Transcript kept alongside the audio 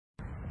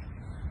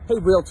Hey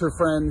realtor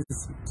friends,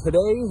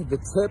 today the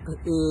tip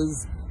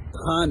is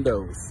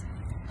condos.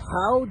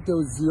 How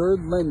does your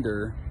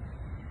lender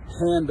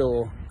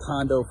handle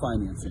condo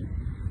financing?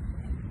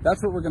 That's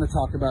what we're going to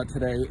talk about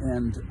today,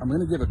 and I'm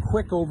going to give a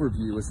quick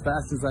overview as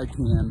fast as I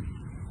can.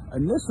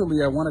 Initially,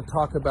 I want to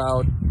talk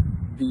about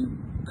the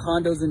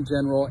condos in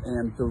general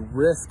and the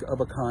risk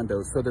of a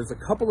condo. So there's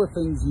a couple of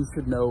things you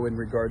should know in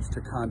regards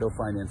to condo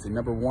financing.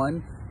 Number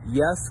one,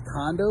 yes,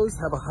 condos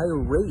have a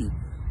higher rate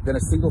than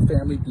a single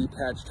family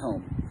detached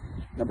home.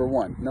 Number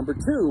one. Number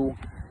two,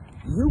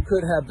 you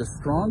could have the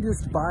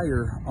strongest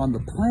buyer on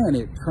the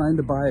planet trying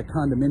to buy a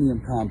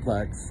condominium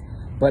complex,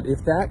 but if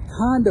that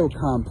condo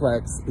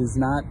complex is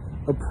not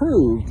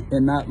approved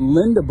and not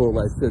lendable,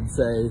 I should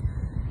say,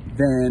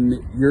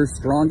 then your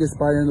strongest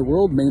buyer in the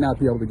world may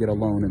not be able to get a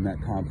loan in that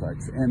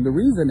complex. And the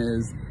reason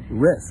is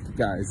risk,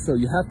 guys. So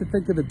you have to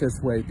think of it this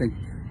way.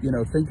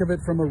 Think of it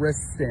from a risk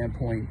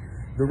standpoint.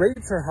 The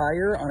rates are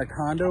higher on a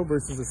condo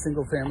versus a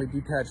single family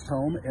detached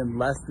home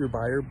unless your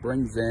buyer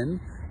brings in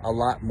a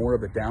lot more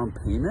of a down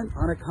payment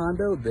on a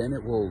condo. Then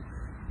it will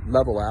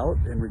level out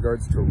in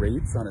regards to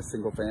rates on a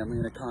single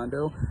family and a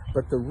condo.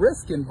 But the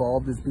risk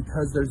involved is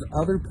because there's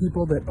other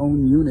people that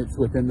own units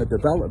within the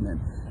development,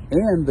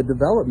 and the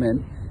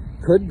development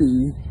could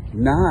be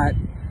not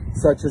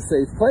such a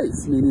safe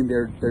place, meaning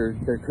there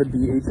could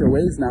be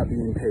HOAs not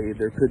being paid,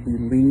 there could be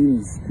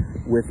liens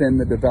within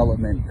the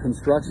development,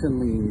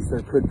 construction liens, there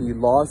could be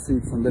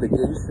lawsuits and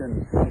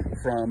litigation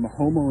from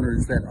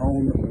homeowners that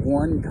own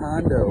one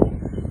condo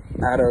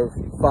out of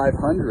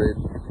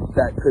 500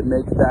 that could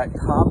make that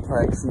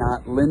complex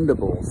not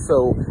lendable.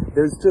 So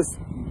there's just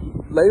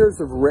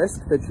layers of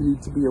risk that you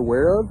need to be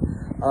aware of.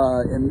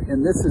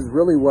 And this is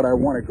really what I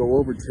want to go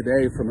over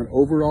today from an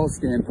overall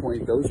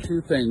standpoint, those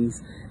two things.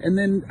 And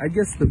then I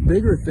guess the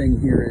bigger thing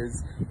here is,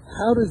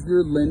 how does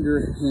your lender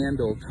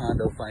handle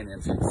condo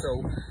financing? So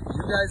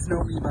you guys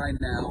know me by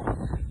now.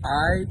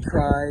 I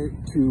try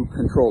to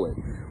control it.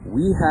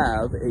 We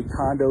have a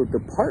condo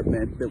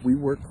department that we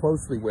work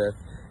closely with,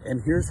 and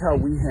here's how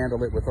we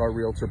handle it with our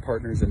realtor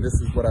partners, and this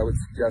is what I would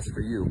suggest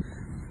for you.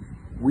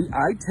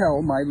 I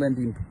tell my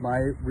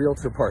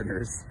realtor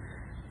partners,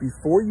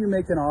 before you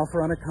make an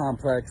offer on a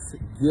complex,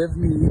 give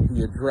me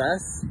the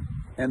address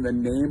and the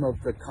name of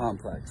the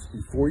complex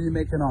before you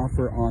make an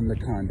offer on the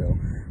condo,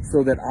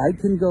 so that I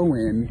can go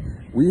in.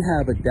 We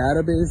have a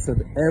database of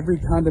every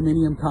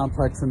condominium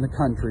complex in the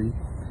country,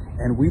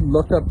 and we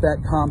look up that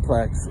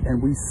complex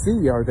and we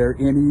see, are there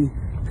any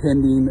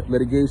pending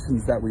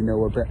litigations that we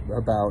know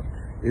about?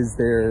 Is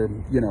there,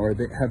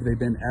 have they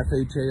been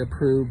FHA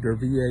approved or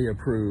VA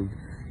approved?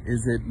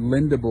 Is it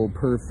lendable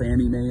per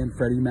Fannie Mae and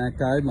Freddie Mac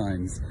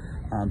guidelines?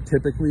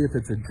 Typically, if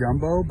it's a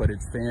jumbo, but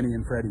it's Fannie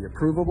and Freddie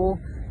approvable,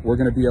 we're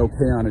going to be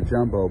okay on a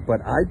jumbo.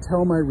 But I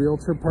tell my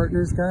realtor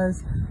partners,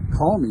 guys,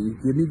 call me,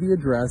 give me the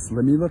address,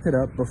 let me look it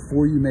up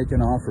before you make an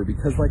offer.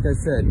 Because like I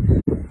said,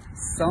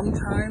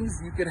 sometimes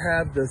you could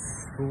have the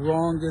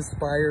strongest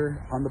buyer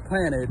on the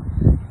planet,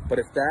 but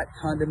if that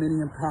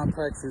condominium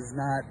complex is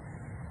not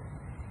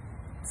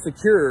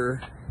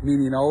secure,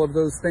 meaning all of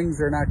those things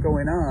are not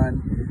going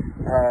on,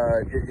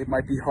 it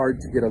might be hard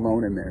to get a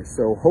loan in there.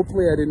 So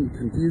hopefully I didn't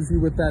confuse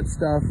you with that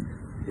stuff.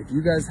 If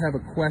you guys have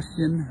a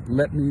question,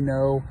 let me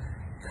know.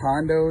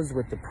 Condos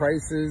with the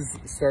prices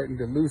starting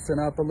to loosen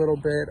up a little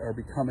bit are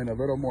becoming a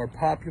little more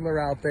popular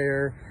out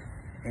there,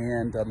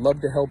 and I'd love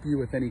to help you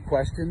with any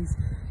questions.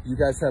 You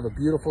guys have a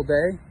beautiful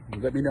day.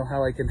 Let me know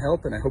how I can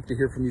help, and I hope to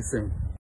hear from you soon.